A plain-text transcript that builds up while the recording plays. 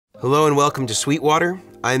Hello and welcome to Sweetwater.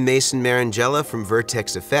 I'm Mason Marangella from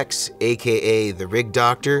Vertex Effects, aka the Rig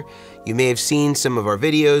Doctor. You may have seen some of our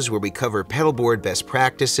videos where we cover pedalboard best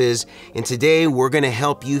practices, and today we're going to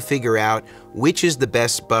help you figure out which is the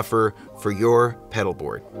best buffer for your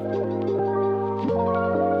pedalboard.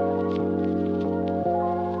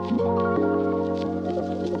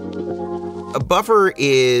 A buffer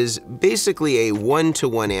is basically a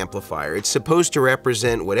one-to-one amplifier. It's supposed to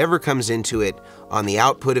represent whatever comes into it on the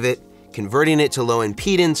output of it, converting it to low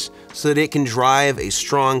impedance so that it can drive a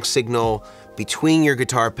strong signal between your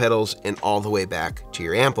guitar pedals and all the way back to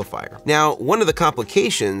your amplifier. Now, one of the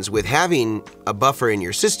complications with having a buffer in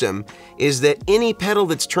your system is that any pedal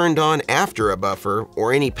that's turned on after a buffer,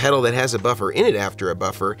 or any pedal that has a buffer in it after a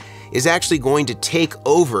buffer, is actually going to take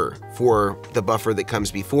over for the buffer that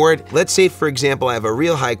comes before it. Let's say, for example, I have a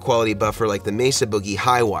real high quality buffer like the Mesa Boogie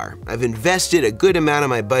Highwire. I've invested a good amount of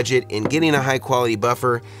my budget in getting a high quality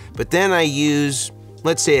buffer, but then I use,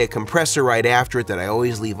 let's say, a compressor right after it that I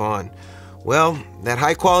always leave on. Well, that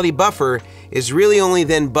high quality buffer is really only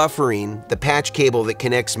then buffering the patch cable that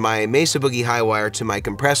connects my Mesa Boogie Highwire to my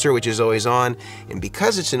compressor, which is always on. And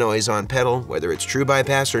because it's an always on pedal, whether it's true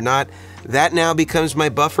bypass or not, that now becomes my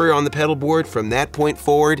buffer on the pedal board from that point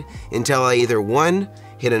forward until I either one,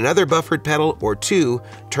 hit another buffered pedal, or two,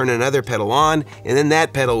 turn another pedal on, and then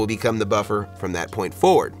that pedal will become the buffer from that point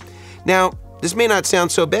forward. Now, this may not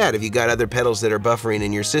sound so bad if you got other pedals that are buffering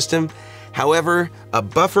in your system. However, a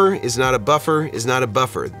buffer is not a buffer is not a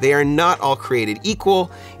buffer. They are not all created equal,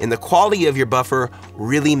 and the quality of your buffer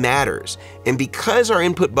really matters. And because our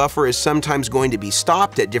input buffer is sometimes going to be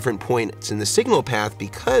stopped at different points in the signal path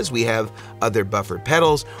because we have other buffered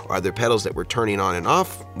pedals or other pedals that we're turning on and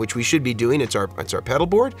off, which we should be doing, it's our pedal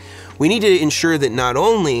board, we need to ensure that not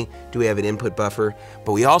only do we have an input buffer,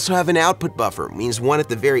 but we also have an output buffer, means one at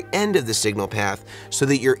the very end of the signal path, so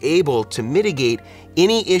that you're able to mitigate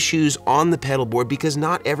any issues on the pedal board, because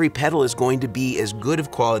not every pedal is going to be as good of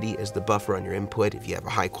quality as the buffer on your input if you have a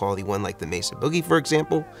high quality one like the Mesa Boogie, for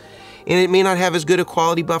example. And it may not have as good a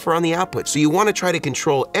quality buffer on the output. So you want to try to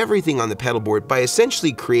control everything on the pedal board by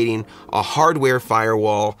essentially creating a hardware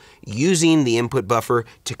firewall using the input buffer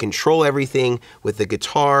to control everything with the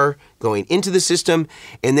guitar going into the system,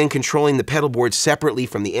 and then controlling the pedal board separately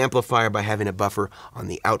from the amplifier by having a buffer on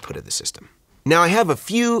the output of the system. Now, I have a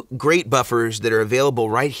few great buffers that are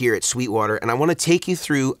available right here at Sweetwater, and I want to take you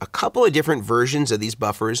through a couple of different versions of these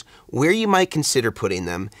buffers, where you might consider putting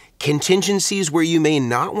them, contingencies where you may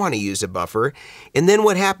not want to use a buffer, and then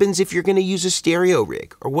what happens if you're going to use a stereo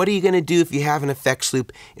rig, or what are you going to do if you have an effects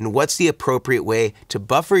loop, and what's the appropriate way to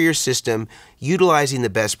buffer your system utilizing the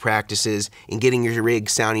best practices and getting your rig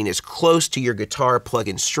sounding as close to your guitar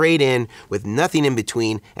plug-in straight in with nothing in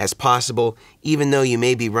between as possible, even though you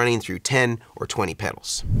may be running through 10 or 20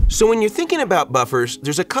 pedals. So when you're thinking about buffers,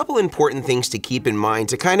 there's a couple important things to keep in mind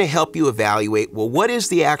to kind of help you evaluate, well, what is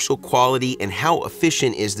the actual quality and how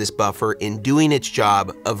efficient is this buffer in doing its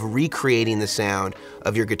job of recreating the sound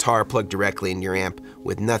of your guitar plugged directly in your amp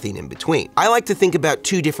with nothing in between. I like to think about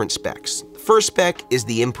two different specs. The first spec is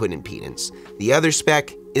the input impedance. The other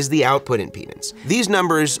spec is the output impedance. These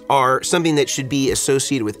numbers are something that should be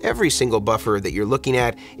associated with every single buffer that you're looking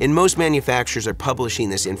at, and most manufacturers are publishing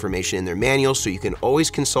this information in their manuals, so you can always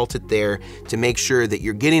consult it there to make sure that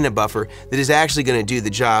you're getting a buffer that is actually going to do the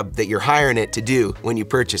job that you're hiring it to do when you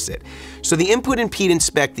purchase it. So the input impedance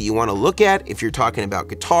spec that you want to look at if you're talking about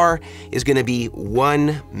guitar is going to be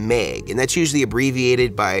 1 meg, and that's usually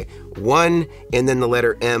abbreviated by 1 and then the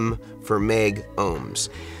letter M for meg ohms.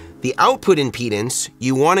 The output impedance,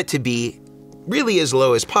 you want it to be really as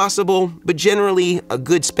low as possible, but generally a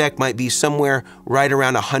good spec might be somewhere right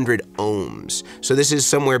around 100 ohms. So this is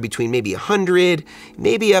somewhere between maybe 100,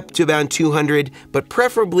 maybe up to about 200, but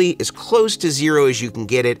preferably as close to 0 as you can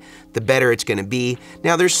get it, the better it's gonna be.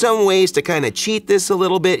 Now there's some ways to kind of cheat this a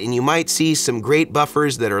little bit, and you might see some great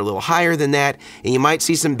buffers that are a little higher than that, and you might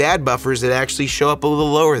see some bad buffers that actually show up a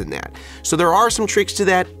little lower than that. So there are some tricks to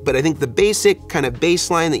that, but I think the basic kind of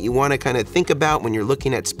baseline that you wanna kind of think about when you're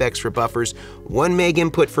looking at specs for buffers, 1 meg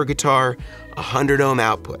input for guitar, 100 ohm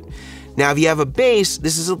output. Now, if you have a bass,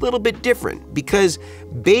 this is a little bit different because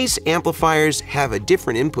bass amplifiers have a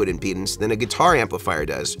different input impedance than a guitar amplifier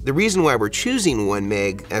does. The reason why we're choosing 1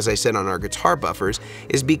 meg, as I said on our guitar buffers,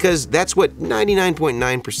 is because that's what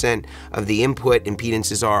 99.9% of the input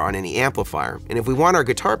impedances are on any amplifier. And if we want our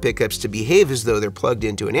guitar pickups to behave as though they're plugged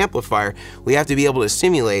into an amplifier, we have to be able to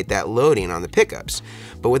simulate that loading on the pickups.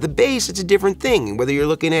 But with the bass, it's a different thing. Whether you're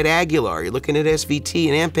looking at Aguilar, you're looking at SVT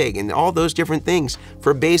and Ampeg and all those different things,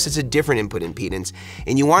 for bass, it's a different different input impedance,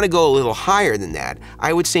 and you want to go a little higher than that,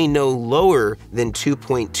 I would say no lower than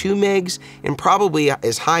 2.2 megs, and probably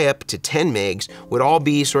as high up to 10 megs would all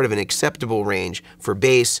be sort of an acceptable range for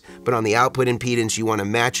bass. But on the output impedance, you want to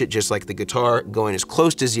match it just like the guitar, going as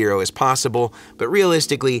close to 0 as possible, but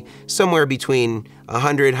realistically, somewhere between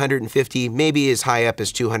 100, 150, maybe as high up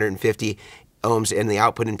as 250 ohms in the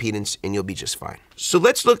output impedance, and you'll be just fine. So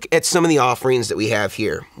let's look at some of the offerings that we have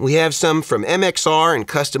here. We have some from MXR and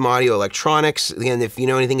Custom Audio Electronics. Again, if you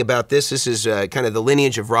know anything about this, this is kind of the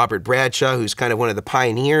lineage of Robert Bradshaw, who's kind of one of the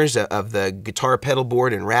pioneers of the guitar pedal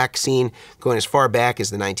board and rack scene, going as far back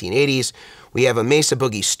as the 1980s. We have a Mesa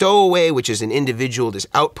Boogie Stowaway, which is an individual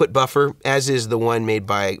output buffer, as is the one made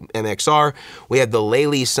by MXR. We have the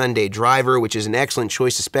Lely Sunday Driver, which is an excellent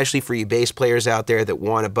choice, especially for you bass players out there that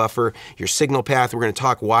want to buffer your signal path. We're going to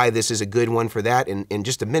talk why this is a good one for that in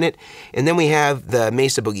just a minute. And then we have the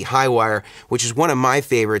Mesa Boogie Highwire, which is one of my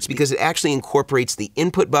favorites because it actually incorporates the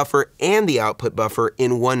input buffer and the output buffer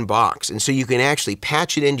in one box. And so you can actually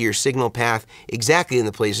patch it into your signal path exactly in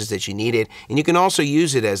the places that you need it. And you can also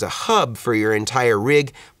use it as a hub for your entire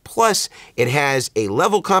rig. Plus, it has a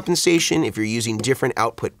level compensation if you're using different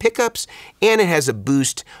output pickups, and it has a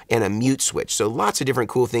boost and a mute switch. So lots of different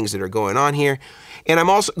cool things that are going on here. And I'm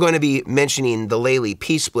also going to be mentioning the Lely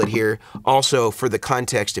P-Split here, also for the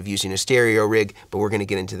context of using a stereo rig, but we're going to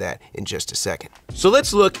get into that in just a second. So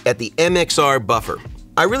let's look at the MXR buffer.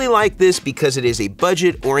 I really like this because it is a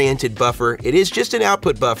budget-oriented buffer. It is just an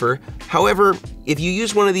output buffer. However, if you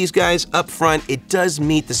use one of these guys up front, it does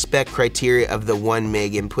meet the spec criteria of the 1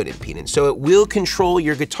 meg input impedance. So it will control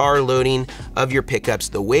your guitar loading of your pickups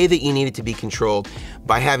the way that you need it to be controlled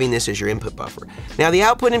by having this as your input buffer. Now, the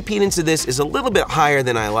output impedance of this is a little bit higher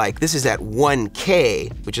than I like. This is at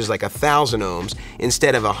 1K, which is like 1,000 ohms,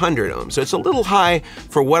 instead of 100 ohms. So it's a little high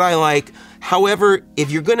for what I like. However, if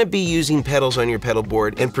you're going to be using pedals on your pedal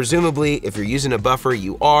board, and presumably if you're using a buffer,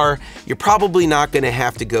 you're probably not going to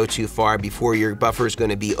have to go too far before your buffer is going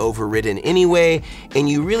to be overridden anyway, and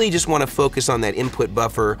you really just want to focus on that input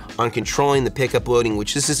buffer, on controlling the pickup loading,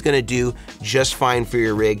 which this is going to do just fine for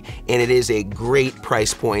your rig, and it is a great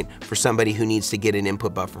price point for somebody who needs to get an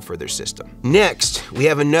input buffer for their system. Next, we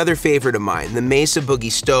have another favorite of mine, the Mesa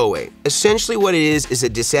Boogie Stowaway. Essentially what it is a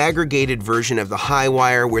disaggregated version of the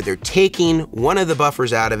Highwire where they're taking one of the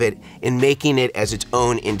buffers out of it and making it as its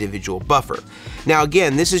own individual buffer. Now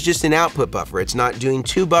again, this is just an output buffer. It's not doing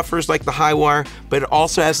two buffers like the Highwire, but it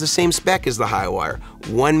also has the same spec as the Highwire.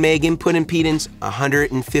 1 meg input impedance,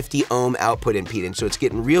 150 ohm output impedance. So it's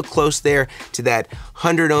getting real close there to that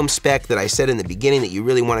 100 ohm spec that I said in the beginning that you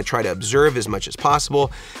really want to try to observe as much as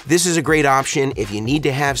possible. This is a great option if you need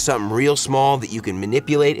to have something real small that you can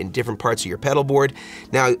manipulate in different parts of your pedal board.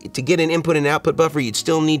 Now, to get an input and output buffer, you'd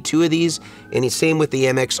still need 2 of these, and the same with the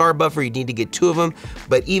MXR buffer, you'd need to get 2 of them,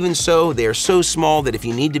 but even so, they are so small that if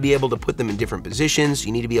you need to be able to put them in different positions,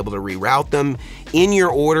 you need to be able to reroute them in your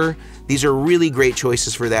order. These are really great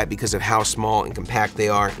choices for that because of how small and compact they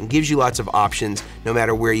are, and gives you lots of options no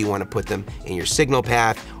matter where you want to put them in your signal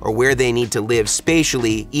path or where they need to live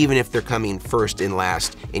spatially, even if they're coming first and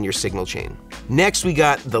last in your signal chain. Next, we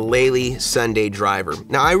got the Lely Sunday Driver.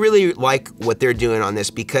 Now, I really like what they're doing on this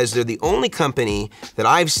because they're the only company that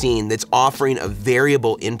I've seen that's offering a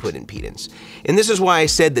variable input impedance. And this is why I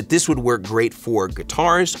said that this would work great for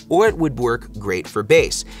guitars or it would work great for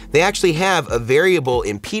bass. They actually have a variable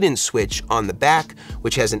impedance switch on the back,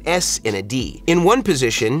 which has an S and a D. In one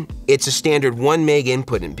position, it's a standard 1 meg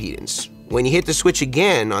input impedance. When you hit the switch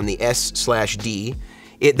again on the S/D,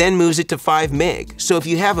 it then moves it to 5 meg. So if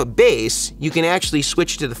you have a bass, you can actually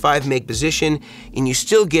switch to the 5 meg position and you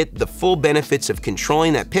still get the full benefits of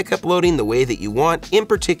controlling that pickup loading the way that you want, in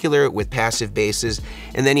particular with passive basses.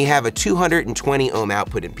 And then you have a 220 ohm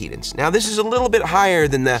output impedance. Now this is a little bit higher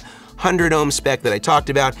than the 100 ohm spec that I talked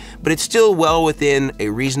about, but it's still well within a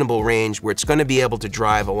reasonable range where it's going to be able to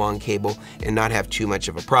drive a long cable and not have too much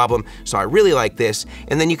of a problem. So I really like this.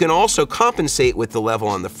 And then you can also compensate with the level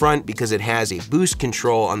on the front because it has a boost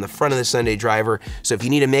control on the front of the Sunday Driver. So if you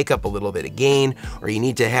need to make up a little bit of gain, or you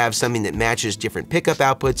need to have something that matches different pickup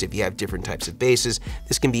outputs, if you have different types of basses,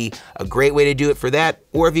 this can be a great way to do it for that.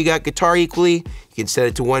 Or if you got guitar equally, you can set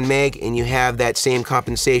it to 1 meg and you have that same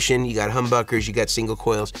compensation. You got humbuckers, you got single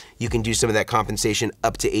coils. You can do some of that compensation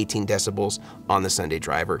up to 18 decibels on the Sunday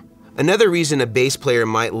Driver. Another reason a bass player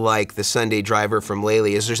might like the Sunday Driver from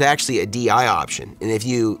Lely is there's actually a DI option. And if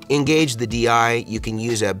you engage the DI, you can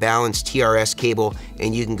use a balanced TRS cable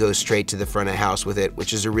and you can go straight to the front of house with it,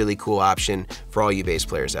 which is a really cool option for all you bass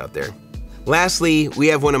players out there. Lastly, we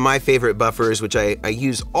have one of my favorite buffers, which I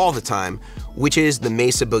use all the time, which is the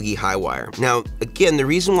Mesa Boogie High Wire. Now, again, the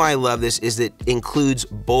reason why I love this is that it includes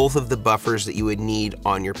both of the buffers that you would need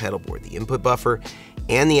on your pedal board, the input buffer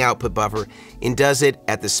and the output buffer, and does it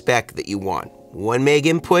at the spec that you want. 1 meg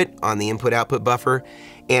input on the input-output buffer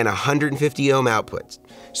and 150 ohm output.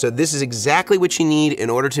 So this is exactly what you need in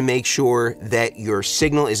order to make sure that your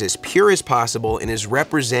signal is as pure as possible and is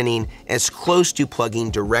representing as close to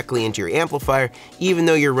plugging directly into your amplifier, even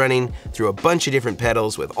though you're running through a bunch of different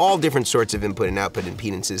pedals with all different sorts of input and output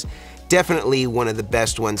impedances. Definitely one of the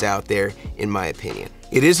best ones out there, in my opinion.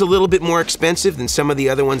 It is a little bit more expensive than some of the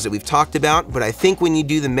other ones that we've talked about, but I think when you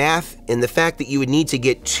do the math and the fact that you would need to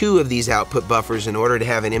get 2 of these output buffers in order to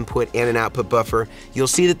have an input and an output buffer, you'll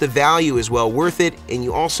see that the value is well worth it, and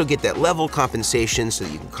you also get that level compensation so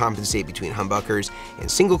that you can compensate between humbuckers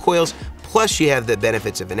and single coils. Plus you have the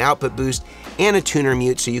benefits of an output boost and a tuner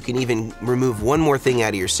mute, so you can even remove one more thing out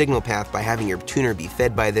of your signal path by having your tuner be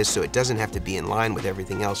fed by this so it doesn't have to be in line with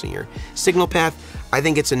everything else in your signal path. I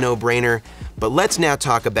think it's a no-brainer, but let's now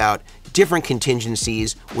talk about different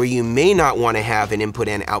contingencies where you may not want to have an input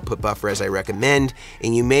and output buffer as I recommend,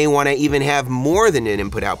 and you may want to even have more than an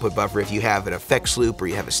input-output buffer if you have an effects loop or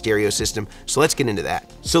you have a stereo system. So let's get into that.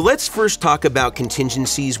 So let's first talk about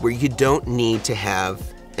contingencies where you don't need to have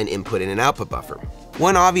an input and an output buffer.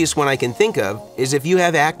 One obvious one I can think of is if you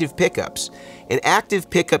have active pickups. An active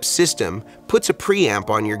pickup system puts a preamp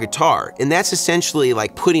on your guitar, and that's essentially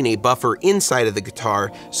like putting a buffer inside of the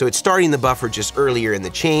guitar, so it's starting the buffer just earlier in the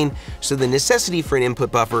chain, so the necessity for an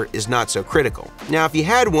input buffer is not so critical. Now, if you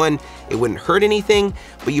had one, it wouldn't hurt anything,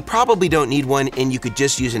 but you probably don't need one, and you could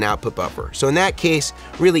just use an output buffer. So in that case,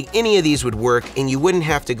 really any of these would work, and you wouldn't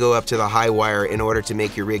have to go up to the high wire in order to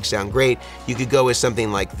make your rig sound great. You could go with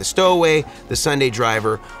something like the Stowaway, the Sunday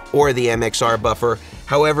Driver, or the MXR buffer.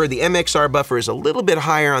 However, the MXR buffer is a little bit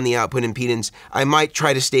higher on the output impedance. I might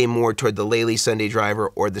try to stay more toward the Lely Sunday Driver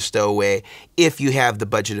or the Stowaway if you have the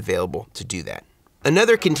budget available to do that.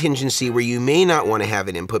 Another contingency where you may not want to have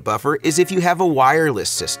an input buffer is if you have a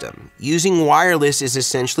wireless system. Using wireless is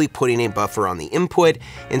essentially putting a buffer on the input,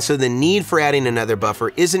 and so the need for adding another buffer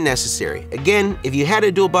isn't necessary. Again, if you had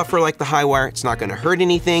a dual buffer like the high wire, it's not going to hurt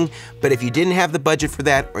anything, but if you didn't have the budget for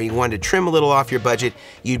that, or you wanted to trim a little off your budget,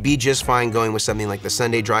 you'd be just fine going with something like the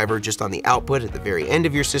Sunday Driver just on the output at the very end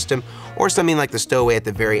of your system, or something like the Stowaway at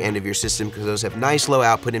the very end of your system, because those have nice low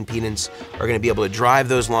output impedance, are going to be able to drive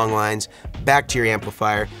those long lines back to your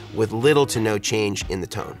amplifier with little to no change in the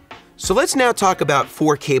tone. So let's now talk about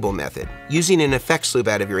 4-cable method, using an effects loop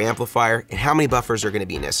out of your amplifier and how many buffers are going to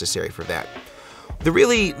be necessary for that.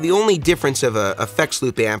 The only difference of a effects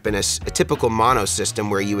loop amp and a typical mono system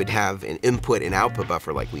where you would have an input and output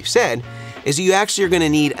buffer like we've said, is you actually are going to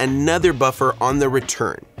need another buffer on the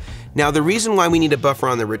return. Now, the reason why we need a buffer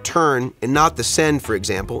on the return and not the send, for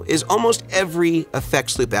example, is almost every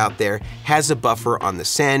effects loop out there has a buffer on the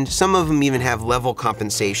send. Some of them even have level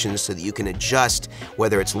compensations so that you can adjust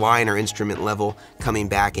whether it's line or instrument level coming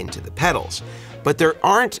back into the pedals. But there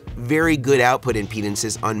aren't very good output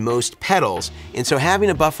impedances on most pedals, and so having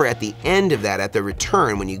a buffer at the end of that, at the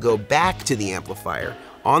return, when you go back to the amplifier,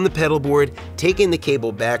 on the pedal board, taking the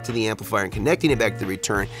cable back to the amplifier and connecting it back to the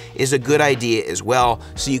return is a good idea as well,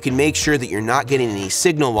 so you can make sure that you're not getting any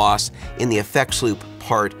signal loss in the effects loop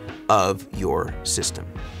part of your system.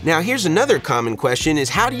 Now, here's another common question is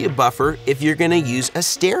how do you buffer if you're gonna use a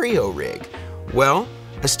stereo rig? Well,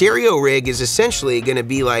 a stereo rig is essentially gonna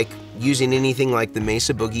be like using anything like the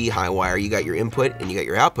Mesa Boogie high wire. You got your input and you got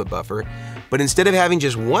your output buffer, but instead of having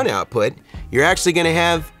just one output, you're actually gonna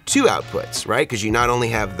have 2 outputs, right? Because you not only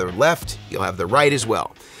have the left, you'll have the right as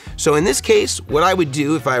well. So in this case, what I would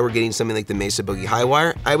do if I were getting something like the Mesa Boogie high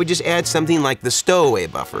wire, I would just add something like the Stowaway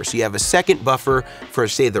buffer. So you have a second buffer for,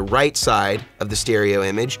 say, the right side of the stereo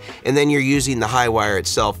image, and then you're using the high wire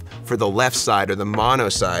itself for the left side or the mono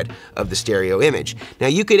side of the stereo image. Now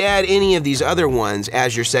you could add any of these other ones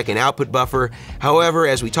as your second output buffer. However,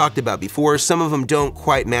 as we talked about before, some of them don't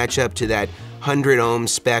quite match up to that 100 ohm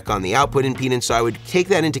spec on the output impedance, so I would take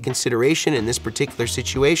that into consideration in this particular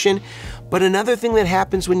situation. But another thing that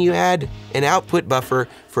happens when you add an output buffer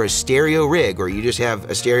for a stereo rig, or you just have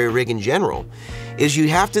a stereo rig in general, is you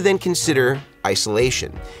have to then consider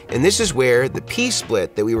isolation. And this is where the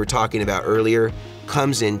P-split that we were talking about earlier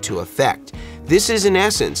comes into effect. This is in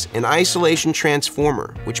essence an isolation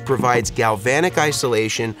transformer, which provides galvanic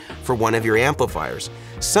isolation for one of your amplifiers.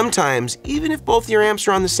 Sometimes, even if both your amps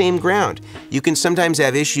are on the same ground, you can sometimes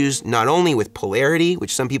have issues not only with polarity,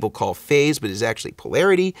 which some people call phase, but is actually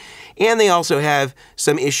polarity, and they also have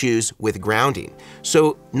some issues with grounding.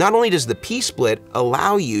 So not only does the P-split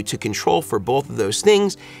allow you to control for both of those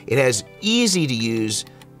things, it has easy to use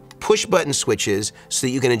push button switches so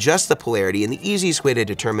that you can adjust the polarity, and the easiest way to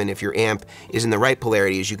determine if your amp is in the right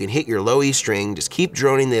polarity is you can hit your low E string, just keep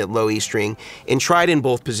droning the low E string, and try it in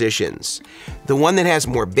both positions. The one that has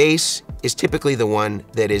more bass is typically the one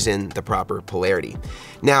that is in the proper polarity.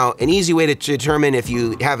 Now, an easy way to determine if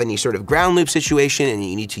you have any sort of ground loop situation and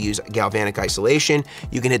you need to use galvanic isolation,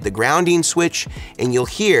 you can hit the grounding switch and you'll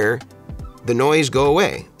hear the noise go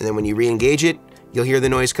away. And then when you re-engage it, you'll hear the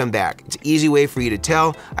noise come back. It's an easy way for you to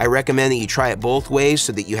tell. I recommend that you try it both ways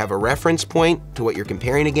so that you have a reference point to what you're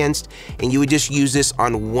comparing against, and you would just use this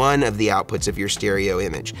on one of the outputs of your stereo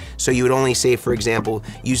image. So you would only say, for example,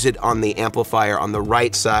 use it on the amplifier on the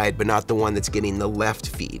right side, but not the one that's getting the left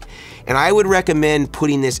feed. And I would recommend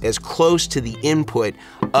putting this as close to the input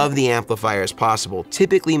of the amplifier as possible.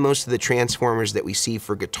 Typically, most of the transformers that we see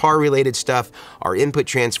for guitar-related stuff are input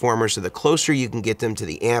transformers, so the closer you can get them to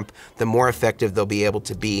the amp, the more effective they'll be able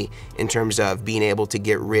to be in terms of being able to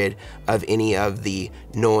get rid of any of the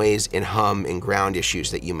noise and hum and ground issues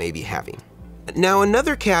that you may be having. Now,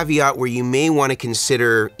 another caveat where you may want to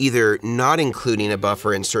consider either not including a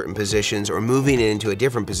buffer in certain positions or moving it into a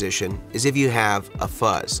different position is if you have a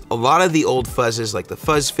fuzz. A lot of the old fuzzes, like the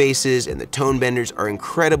fuzz faces and the tone benders, are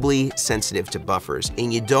incredibly sensitive to buffers,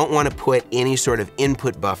 and you don't want to put any sort of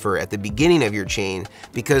input buffer at the beginning of your chain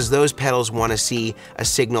because those pedals want to see a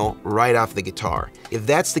signal right off the guitar. If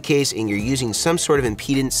that's the case and you're using some sort of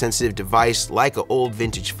impedance sensitive device like an old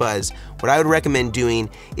vintage fuzz, what I would recommend doing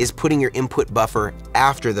is putting your input buffer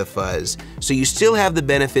after the fuzz, so you still have the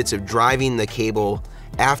benefits of driving the cable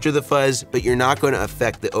after the fuzz, but you're not going to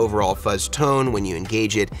affect the overall fuzz tone when you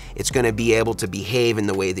engage it. It's going to be able to behave in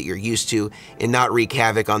the way that you're used to and not wreak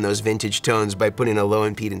havoc on those vintage tones by putting a low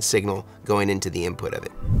impedance signal going into the input of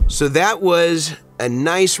it. So that was a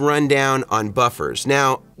nice rundown on buffers.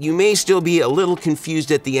 Now, you may still be a little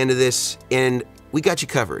confused at the end of this, and we got you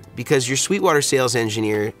covered because your Sweetwater sales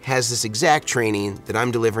engineer has this exact training that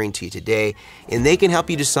I'm delivering to you today, and they can help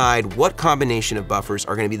you decide what combination of buffers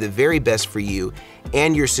are going to be the very best for you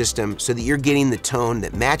and your system so that you're getting the tone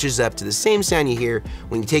that matches up to the same sound you hear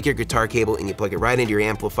when you take your guitar cable and you plug it right into your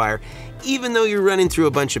amplifier, even though you're running through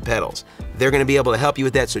a bunch of pedals. They're going to be able to help you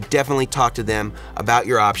with that, so definitely talk to them about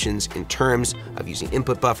your options in terms of using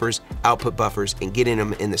input buffers, output buffers, and getting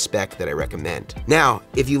them in the spec that I recommend. Now,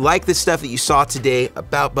 if you like the stuff that you saw today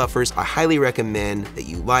about buffers, I highly recommend that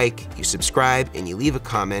you like, you subscribe, and you leave a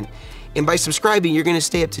comment. And by subscribing, you're going to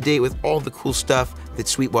stay up to date with all the cool stuff that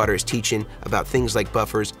Sweetwater is teaching about things like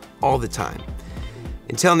buffers all the time.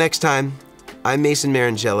 Until next time, I'm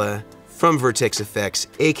Marangella from Vertex Effects,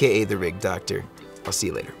 aka The Rig Doctor. I'll see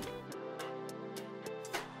you later.